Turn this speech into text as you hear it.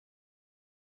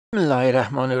بسم الله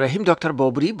الرحمن الرحیم. دکتر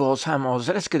بابری باز هم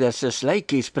حاضر است که در سلسله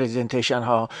کیس پریزنتیشن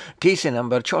ها کیس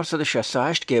نمبر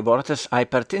 468 که عبارت از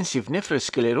هایپرتنسیو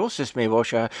نفروسکلروسیس می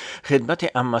باشه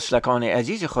خدمت مسلکان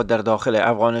عزیز خود در داخل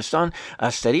افغانستان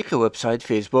از طریق وبسایت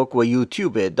فیسبوک و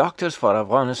یوتیوب داکترز فار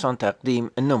افغانستان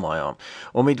تقدیم نمایم.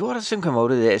 امیدوار هستم که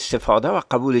مورد استفاده و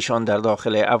قبولشان در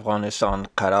داخل افغانستان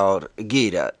قرار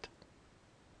گیرد.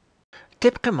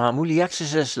 طبق معمول یک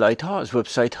سلسله اسلاید ها از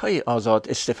وبسایت های آزاد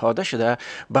استفاده شده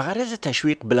به غرض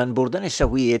تشویق بلند بردن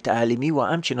سویه تعلیمی و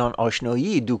همچنان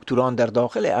آشنایی دکتوران در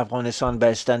داخل افغانستان به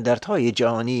استانداردهای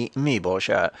جهانی می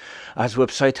باشه. از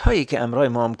وبسایت هایی که امرای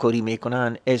ما همکاری می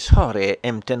کنند اظهار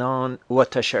امتنان و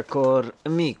تشکر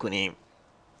می کنیم.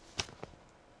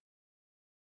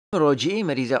 مراجعه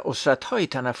مریض عسرت های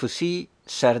تنفسی،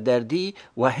 سردردی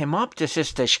و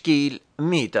هماپتسیس تشکیل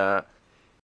میده.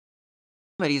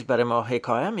 مریض برای ما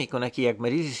حکایه میکنه که یک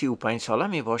مریض 35 ساله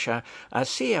می باشه از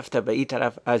 3 هفته به این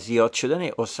طرف از زیاد شدن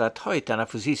عسرت های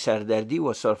تنفسی، سردردی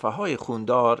و سرفه های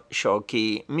خوندار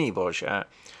شاکی می باشه.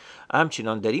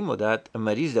 همچنان در این مدت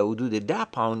مریض در حدود 10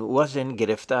 پوند وزن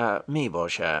گرفته می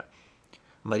باشه.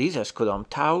 مریض از کدام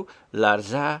تو،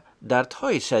 لرزه،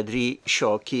 دردهای صدری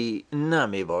شاکی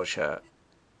نمی باشه.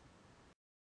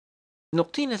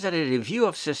 نقطه نظر ریویو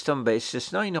آف سیستم به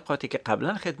استثنای نقاطی که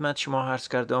قبلا خدمت شما عرض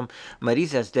کردم،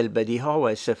 مریض از دلبدی ها و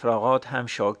استفراغات هم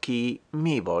شاکی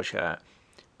می باشه.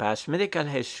 پس مدیکال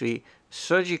هیستری،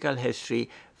 سرجیکال هیستری،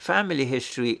 فامیلی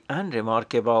هیستری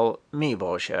انریمارکبل می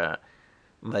باشه.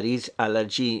 مریض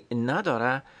الرژی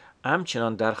نداره،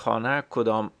 همچنان در خانه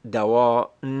کدام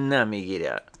دوا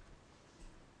نمیگیره.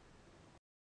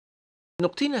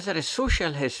 نقطه نظر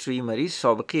سوشال هیستری، مریض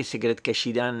سابقه سیگرت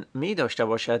کشیدن می داشته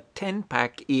باشد 10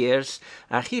 پک ایرز،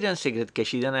 اخیراً سیگرت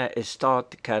کشیدن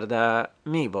استارت کرده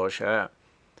می باشه.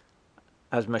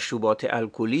 از مشروبات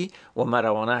الکلی و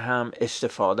مروانه هم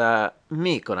استفاده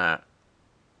می کنه.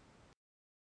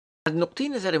 از نقطه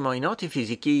نظر معاینات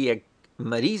فیزیکی یک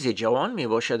مریض جوان می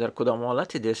باشه در کدام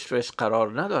حالت دسترس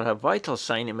قرار نداره. وایتال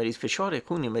ساین مریض، فشار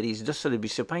خون مریض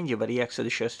 225 بر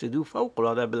 162 فوق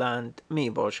العاده بلند می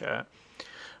باشه.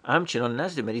 همچنان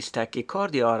نزد مریض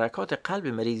تاکیکاردیا، حرکات قلب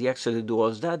مریض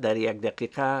 112 در 1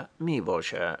 دقیقه می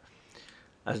باشه.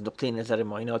 از نقطه نظر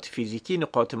معاینات فیزیکی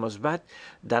نقاط مثبت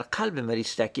در قلب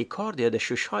مریض تاکیکاردیا در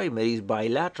ششهای مریض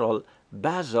بایلترال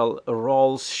بازل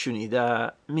رولز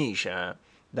شنیده میشه.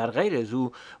 در غیر از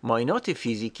او معاینات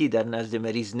فیزیکی در نزد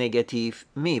مریض نگاتیو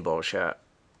می باشه.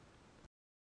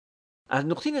 از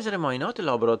نقطه نظر معاینات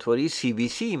لابراتواری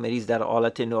CBC مریض در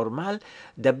حالت نرمال،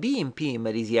 در BMP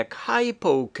مریض یک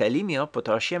هایپوکالیمیا،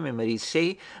 پتاسیم مریض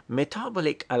 3،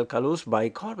 متابولیک الکالوز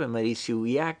بایکارب مریض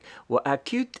 31 و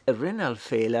اکیوت رینال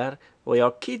فیلر و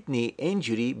یا کیدنی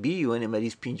انجری BUN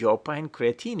مریض 55،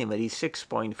 کراتین مریض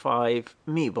 6.5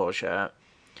 می باشه.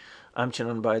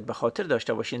 همچنان باید به خاطر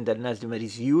داشته باشین در نزد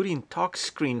مریض یورین تاکس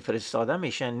سکرین فرستاده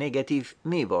میشن، نگاتیو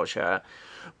می باشه.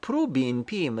 پرو بی این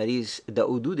پی مریض در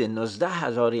حدود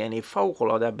 19,000 یعنی فوق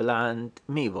العاده بلند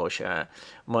می باشه.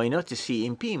 معاینات سی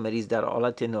این پی مریض در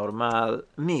حالت نرمال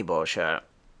می باشه.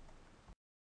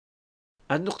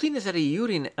 از نقطه نظر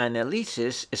یورین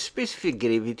انالیسیس اسپسیفیک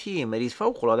گریویتی مریض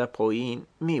فوق العاده پایین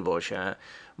می باشه.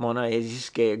 معنای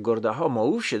ازیست که گرده ها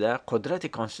معوف شده، قدرت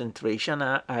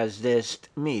کانسنتریشن از دست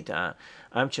میده.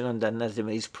 همچنان در نزد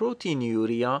مریض پروتین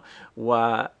یوریا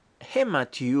و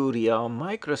هماتیوریا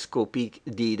مایکروسکوپیک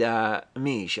دیده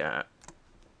میشه.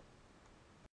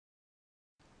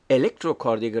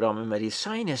 الکتروکاردیوگرام مریض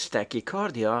ساینس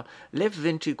تاکیکاردیا، لفت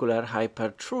ونتریکولار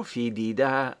هایپرتروفی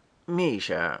دیده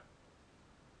میشه.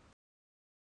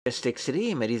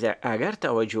 استکسری مریض اگر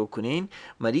توجه کنین،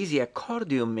 مریض یک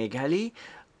کاردیومگالی،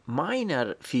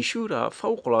 ماینر فیشورا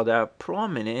فوق العاده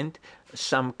پرومیننت،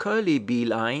 سمکالی بی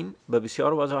لاین به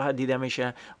بسیار وضاحت دیده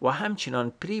میشه و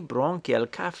همچنان پری برونکیال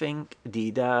کافینگ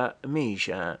دیده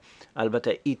میشه.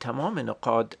 البته این تمام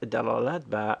نقاط دلالت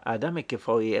به عدم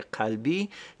کفایی قلبی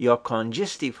یا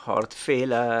کانجستیو هارت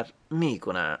فیلر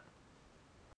میکنه.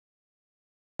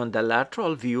 در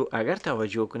لاترال ویو اگر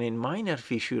توجه کنین، ماینر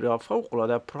فیشورا فوق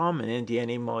العاده پرومیننت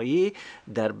یعنی مایع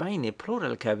در بین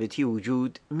پلورال کاویتی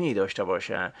وجود می داشته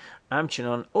باشه.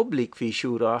 همچنان اوبلیک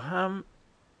فیشورا هم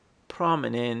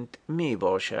پرومیننت می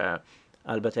باشه.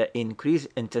 البته اینکریز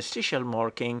انترستیشل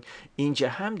مارکینگ اینجا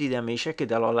هم دیده میشه که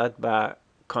دلالت به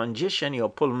کانجشن یا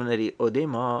پولمونری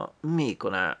اودیما می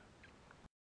کنه.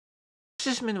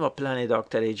 اسسمنت و پلان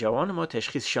دکتر جوان ما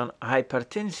تشخیصشان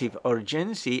hypertensive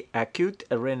urgency acute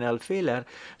renal failure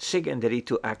secondary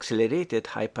to accelerated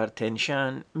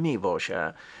hypertension می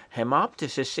باشه.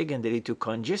 hemoptysis secondary to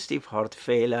congestive heart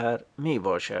failure می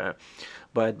باشه.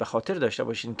 باید به خاطر داشته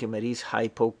باشین که مریض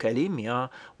هایپوکالیمیا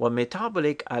و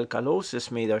متابولیک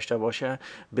الکالوسیس می داشته باشه.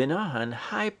 بناهن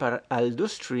هایپر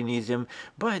الدوسترینیزم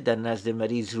باید در نزد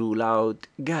مریض رول اوت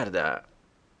گرده.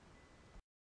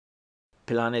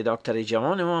 پلان دکتر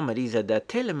جوان ما مریض در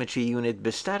تلمتری یونیت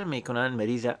بستر میکنن.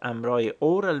 مریض امرای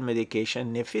اورال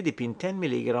مدیکیشن نفیدیپین 10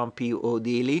 میلی گرم پی او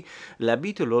دیلی،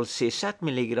 لابیتولول 300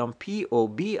 میلی گرم پی او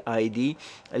بی آی دی،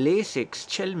 لیسکس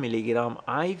 40 میلی گرم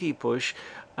آی وی پوش.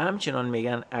 همچنان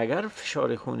میگن اگر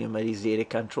فشار خون مریض زیر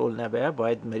کنترل نبه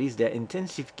باید مریض در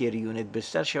انتنسیو کیر یونیت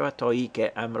بستر شود تا ای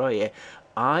که امرای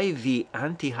آی وی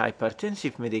انتی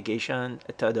هایپرتنسیو مدیکیشن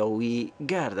تداوی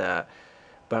گرده.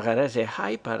 به غرض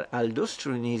هایپر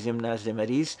الدوسترونیزم نزد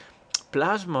مریض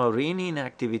پلازما رینین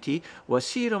اکتیویتی و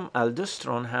سیروم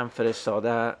الدوسترون هم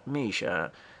فرستاده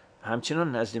میشه.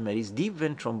 همچنان نزد مریض دیپ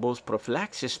ون ترومبوز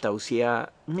پروفیلاکسیس توصیه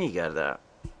میگرده.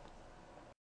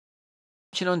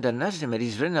 همچنان در نزد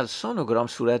مریض رنال سونوگرام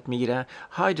صورت میگیره.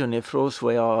 هایدرونفروز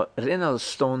و یا رنال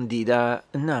ستون دیده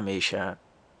نمیشه.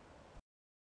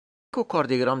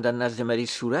 اکوکاردیوگرام در نزد مریض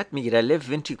صورت میگیره. لفت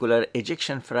ونتریکولار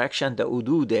اجکشن فرکشن در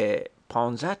حدود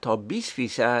 15 تا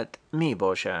 20% می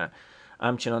باشه.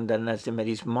 همچنان در نزد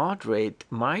مریض مادریت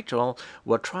میترال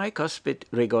و ترایکاسپید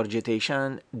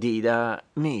ریگارجیتیشن دیده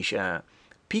میشه.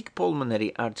 پیک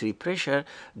پولمونری آرتری پرشر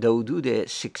در حدود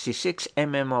 66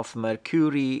 mm of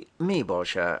mercury می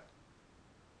باشه.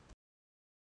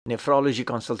 نفرولوژی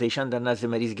کانسلتیشن در نزد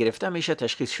مریض گرفته میشه.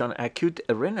 تشخیصشان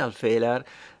اکوت رینال فیلر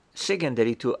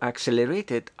secondary to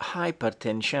accelerated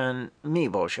hypertension می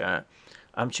باشه.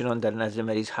 همچنان در نزد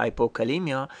مریض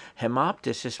هایپوکالیمیا،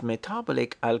 هماپتیسیس،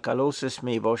 متابولیک الکالوسیس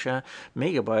می باشه.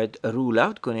 میگه باید رول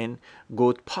اوت کنین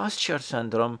گوت پاستچر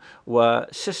سندروم و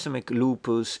سیستمیک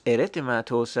لوپوس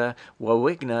اریتماتوسا و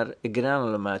وگنر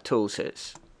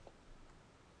گرانولوماتوسیس.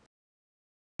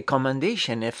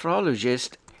 Recommendation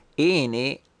nephrologist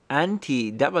ANA anti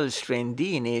double strand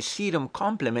DNA serum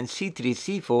complement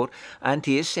C3C4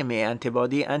 anti SMA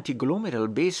antibody anti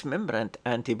glomerular base membrane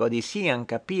antibody C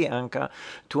anka P anka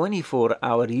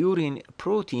 24-hour urine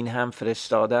protein هم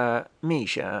فرستاده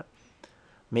میشه.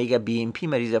 میگه BMP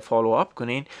مریض فالو اپ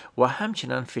کنین و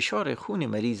همچنان فشار خون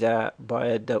مریض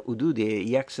باید در حدود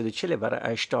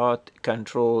 140/80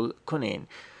 کنترل کنین.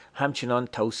 همچنان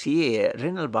توصیه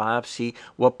رینال بایپسی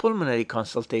و پولمونری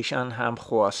کانسلتیشن هم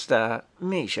خواسته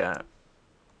میشه.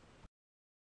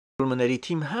 پولمونری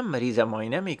تیم هم مریض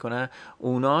معاینه میکنه.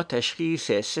 اونا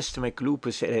تشخیص سیستمیک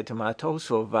لوپوس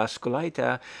اریتماتوس و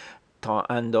واسکولایت تا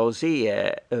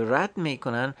اندازه رد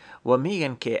میکنن و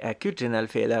میگن که اکوت رینال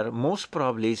فیلر most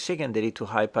probably secondary to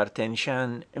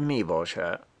hypertension می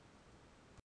باشه.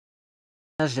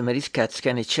 نزد مریض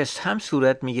کتسکن چست هم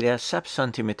صورت میگیره. 7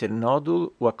 سانتیمتر نادول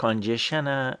و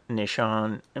کانجشن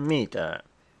نشان میده.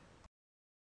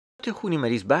 خونی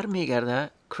مریض بر میگرده.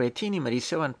 کریتینی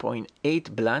مریض 7.8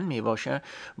 بلند می باشه.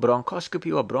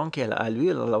 برانکاسکوپی و برانکیل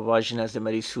الویول لاواژ نزد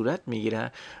مریض صورت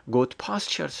میگیره. گوت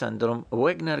پاستچر سندروم،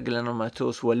 وگنر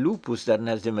گلانوماتوس و لوپوس در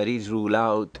نزد مریض رول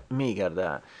اوت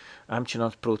میگرده.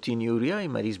 همچنان پروتئینیوریای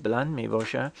مریض بلند می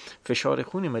باشه. فشار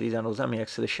خون مریض هنوزم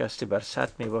 160/100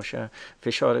 می باشه.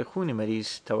 فشار خون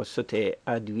مریض توسط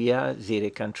ادویه زیر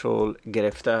کنترل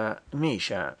گرفته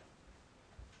میشه.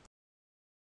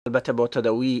 البته با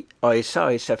تداوی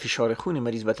آیسته فشار خون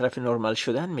مریض به طرف نرمال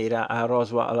شدن میره.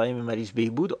 اعراض و علائم مریض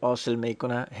بهبود حاصل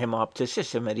میکنه.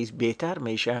 هماپتیسیس مریض بهتر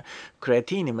میشه.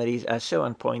 کریاتین مریض از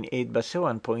 7.8 به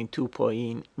 7.2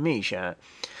 پایین میشه.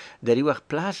 در این وقت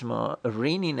پلازما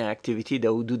رینین اکتیویتی در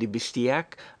حدود 21،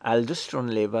 الدوسترون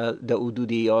لیول در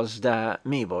حدود 11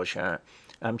 می باشه.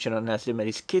 همچنان نزد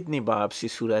مریض کدنی بایپسی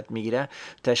صورت میگیره.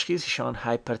 تشخیصشان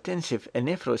هایپرتنسیو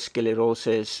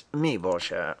نفروسکلروسیس می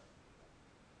باشه.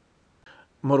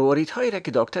 مرواریدهایی را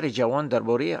که دکتر جوان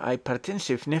درباره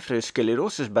هایپرتنسیو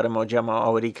نفروسکلروسیس بر ما جمع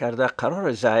آوری کرده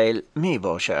قرار ذیل می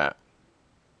باشه.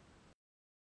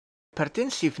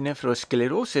 هایپرتنسیو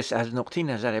نفروسکلروسیس از نقطه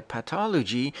نظر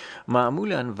پاتولوژی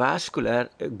معمولاً واسکولار،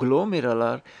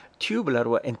 گلومرولار، تیوبولار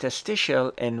و انترستیشل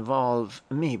انوالو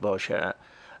می باشه.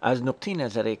 از نقطه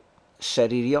نظر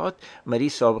سریریات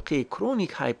مریض سابقه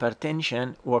کرونیک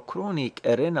هایپرتنشن و کرونیک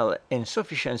رینال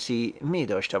انسوفیشنسی می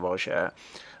داشته باشه.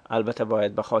 البته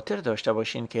باید به خاطر داشته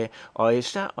باشین که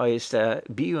آهسته آهسته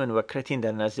بیون و کراتین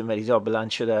در نزد مریضا بلند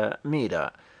شده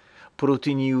میره.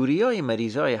 پروتئینیوریای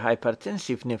مریضای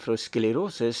هایپرتنسیو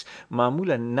نفروسکلروسیس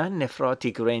معمولا نان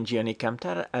نفراتیک رنج یعنی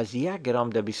کمتر از 1 گرم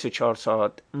در 24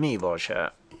 ساعت می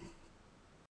باشه.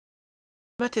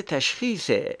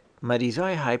 تشخیص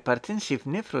مریضای هایپرتنسیو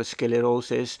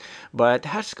نفروسکلروسیس باید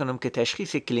حرص کنم که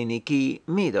تشخیص کلینیکی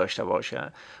می داشته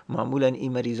باشه. معمولا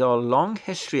این مریضا لانگ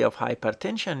هیستوری اف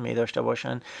هایپرتنشن می داشته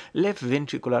باشن. لفت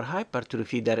ونتریکولار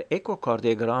هایپرتروفی در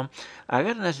اکوکاردیوگرام.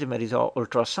 اگر نزد مریضا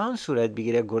اولتراساوند صورت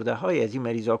بگیره، گرده های از این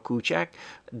مریضا کوچک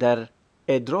در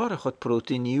ادرار خود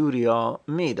پروتئینیوریا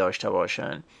می داشته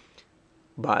باشن.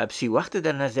 بایپسی وقت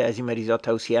در نزد از این مریضا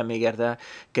توصیه میگرده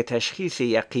که تشخیص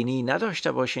یقینی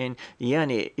نداشته باشین،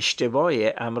 یعنی اشتباه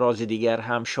امراض دیگر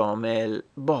هم شامل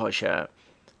باشه.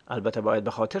 البته باید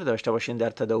به خاطر داشته باشین در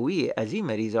تداوی از این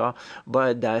مریضا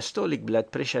باید دایستولیک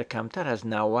بلد پرشر کمتر از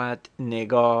 90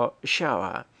 نگاه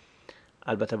شود.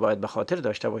 البته باید به خاطر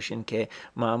داشته باشین که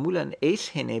معمولا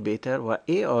ایس اینهیبیتر و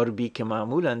ARB که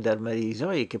معمولا در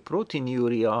مریضایی که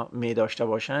پروتئینیوریا می داشته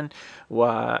باشن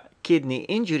و کدنی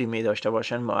اینجوری می داشته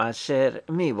باشن مؤثر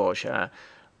می باشه.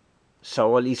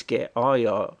 سوال است که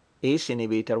آیا ایس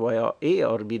اینهیبیتر و یا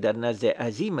ARB در نزد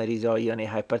از این مریضا یعنی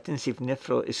هایپرتنسیو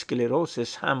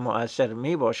نفروسکلروسیس هم مؤثر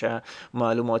می باشه؟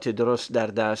 معلومات درست در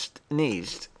دست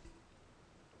نیست.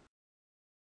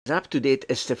 اپ تو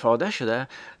دیت استفاده شده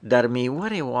در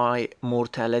محور وای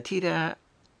مورتالتی را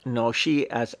ناشی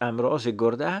از امراض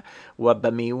گرده و به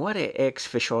محور اکس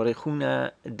فشار خون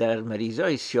در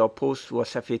مریضای سیاه پوست و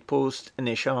سفید پوست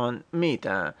نشان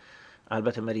میده.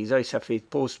 البته مریضای سفید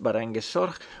پوست به رنگ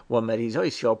سرخ و مریضای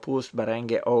سیاه پوست به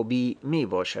رنگ آبی می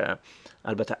باشه.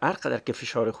 البته هر قدر که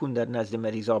فشار خون در نزد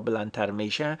مریضا بلندتر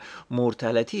میشه،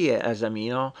 مورتالتی از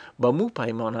امینا با مو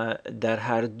پیمانه در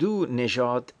هر دو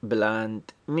نژاد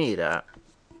بلند میره.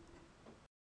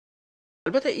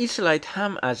 البته این سلاید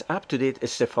هم از اپ تو دیت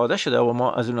استفاده شده و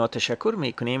ما از اونا تشکر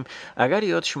میکنیم. اگر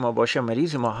یاد شما باشه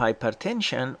مریض ما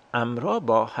هایپرتنشن امرا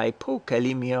با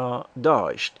هایپوکلیمیا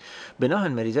داشت.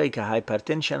 بناهن مریضایی که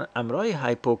هایپرتنشن امرای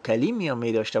هایپوکلیمیا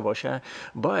می داشته باشه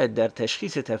باید در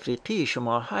تشخیص تفریقی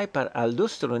شما هایپر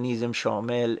الدوسترونیزم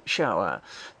شامل شود.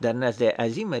 در نزد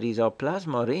از این مریضا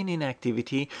پلازما رینین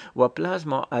اکتیویتی و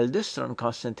پلازما الدوسترون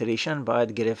کانسنتریشن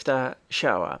باید گرفته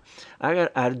شود. اگر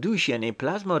اردوش یعنی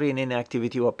پلازما رینین اکتیویتی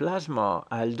و پلازما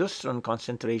الدوسترون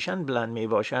کانسنتریشن بلند می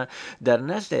باشه، در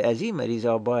نزد از این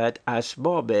مریضا باید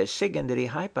اسباب سکندری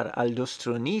هایپر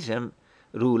الدوسترونیزم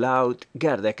رول اوت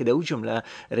گرده که در او جمله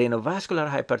رینوواسکولار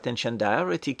هایپرتنشن،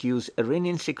 دیورتیک یوز،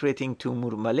 رینین سیکریتینگ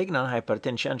تومور، مالیگنان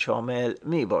هایپرتنشن شامل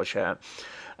می باشه.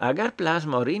 اگر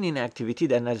پلازما رینین اکتیویتی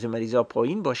در نزد مریضا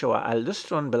پایین باشه و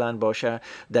الدوسترون بلند باشه،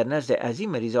 در نزد از این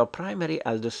مریضا پرایمری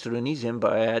الدوسترونیزم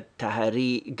باید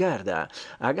تحری گرده.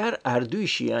 اگر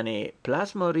اردویش یعنی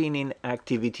پلازما رینین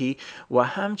اکتیویتی و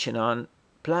همچنان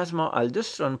پلازما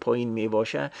الدوسترون پایین می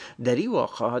باشه، در این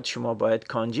واقعات شما باید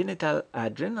کانجنیتال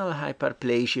ادرینال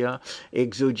هایپرپلیژیا،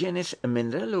 اگزوجنس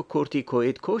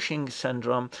منرالوکورتیکوید کوشینگ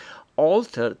سندروم،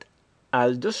 آلترد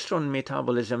الدوسترون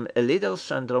متابولیزم لیدل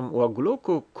سندروم و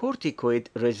گلوکوکورتیکوید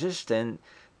رزیستنت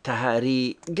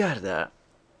تحری گرده.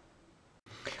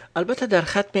 البته در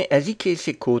ختم از این کیس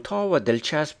کوتاه و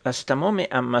دلچسب از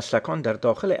تمام مسلکان در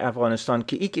داخل افغانستان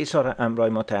که این کیس ها را امرای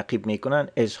ما تعقیب میکنن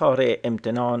اظهار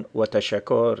امتنان و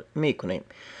تشکر میکنیم.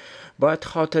 باید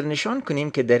خاطر نشان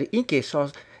کنیم که در این کیس ها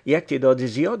یک تعداد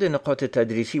زیاد نقاط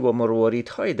تدریسی و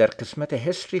مرواریدهای در قسمت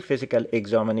هیستری فیزیکال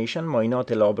اگزامینیشن،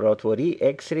 معاینات لابراتواری،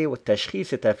 اکسری و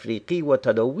تشخیص تفریقی و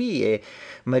تداوی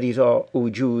مریضا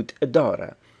وجود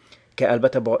داره که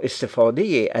البته با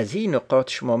استفاده از این نقاط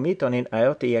شما میتونین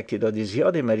حیات یک تعداد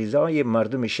زیاد مریضای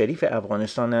مردم شریف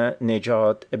افغانستان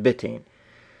نجات بدین.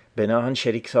 بناهن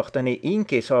شریک ساختن این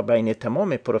کیس ها بین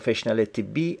تمام پروفشنال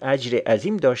طبی اجر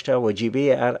عظیم داشته و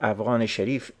جیبه هر افغان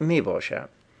شریف می باشه.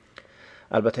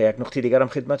 البته یک نکته دیگر هم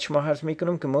خدمت شما عرض می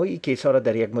کنم که ما این کیس ها را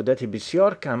در یک مدت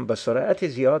بسیار کم به سرعت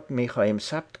زیاد می خواهیم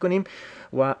ثبت کنیم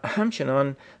و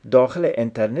همچنان داخل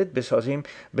اینترنت بسازیم.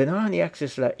 بناهن یک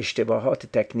سلسله اشتباهات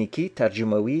تکنیکی،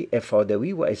 ترجموی،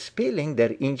 افادوی و اسپیلینگ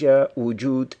در اینجا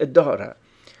وجود داره.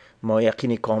 ما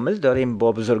یقین کامل داریم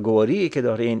با بزرگواری که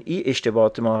دارین این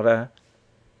اشتباهات ما را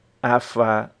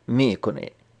عفو میکنه.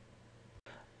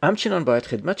 همچنان باید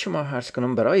خدمت شما عرض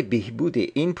کنم برای بهبود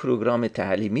این پروگرام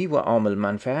تعلیمی و عامل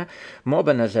منفعه ما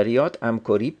به نظریات،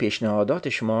 همکاری، پیشنهادات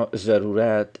شما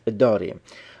ضرورت داریم.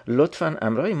 لطفاً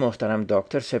امرای محترم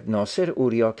داکتر سب ناصر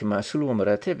اوریا که مسئول و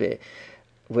مرتب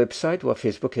وبسایت و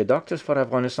فیسبوک داکترز فار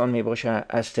افغانستان می باشه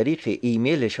از طریق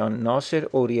ایمیلشان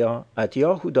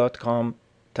naseroria@yahoo.com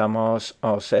تماس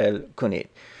حاصل کنید.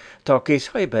 تا کیس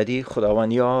های بعدی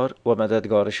خداوند یار و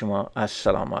مددگار شما.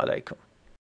 السلام علیکم.